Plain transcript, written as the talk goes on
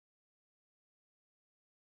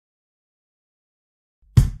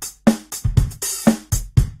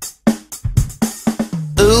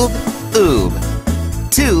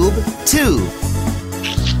Tube, tube.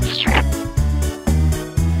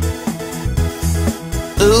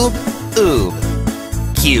 Oob, oob.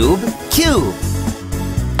 Cube, cube.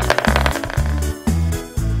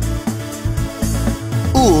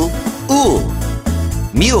 Ool, ool.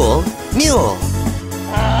 Mule, mule.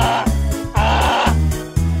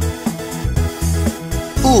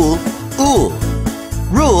 Ool, ool.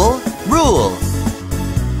 Rule, rule.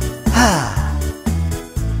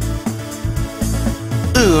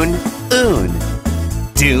 Oon, oon.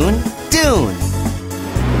 Dune, dune.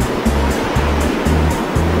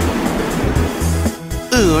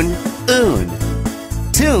 Oon, oon.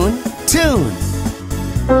 Tune, tune.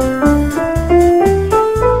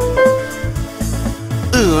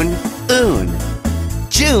 Oon, oon.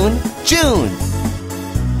 June, June.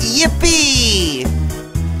 Yippee!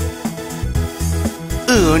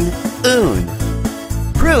 Oon, oon.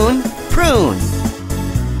 Prune, prune.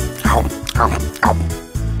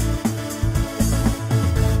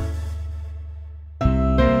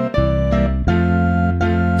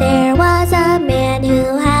 There was a man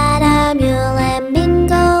who had a mule, and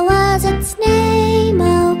Bingo was its name.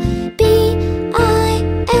 Oh, B-I-N-G-O,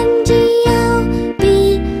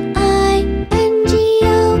 B-I-N-G-O,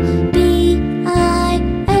 B-I-N-G-O,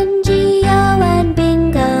 and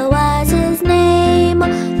Bingo was his name.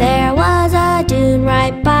 There was a dune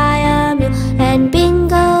right by a mule, and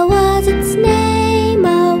Bingo was its name.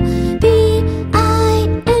 Oh, B-I-N-G-O,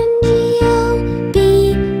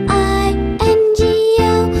 B-I-N-G-O,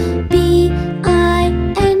 B-I-N-G-O,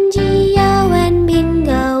 and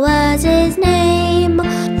Bingo was his name.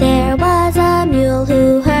 There was a mule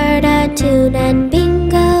who heard a tune, and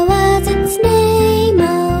Bingo was its name.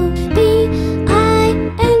 Oh, B-I-N-G-O,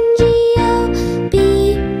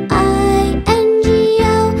 B-I-N-G-O,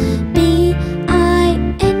 B-I-N-G-O,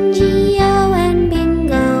 and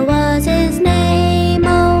Bingo was his name.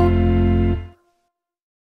 Oh.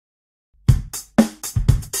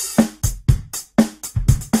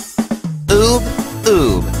 Oob,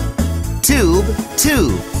 oob. Tube,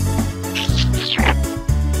 tube.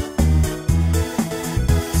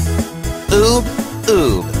 Oob,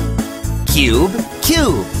 oob. Cube,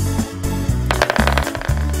 cube.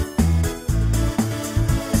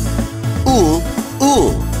 Ool,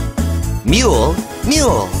 ool. Mule,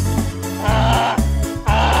 mule.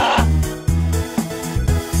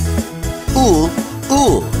 Ool,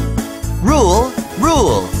 ool. Rule,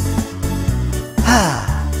 rule.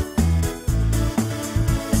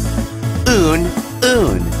 Oon,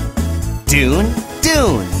 oon. Dune,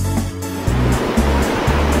 dune.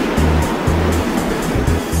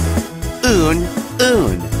 Oon,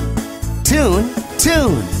 oon. Tune,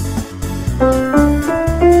 tune.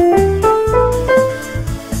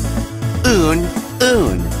 Oon,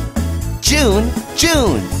 oon. June,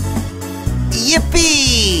 June.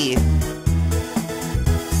 Yippee!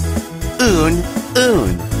 Oon,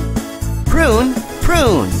 oon. Prune,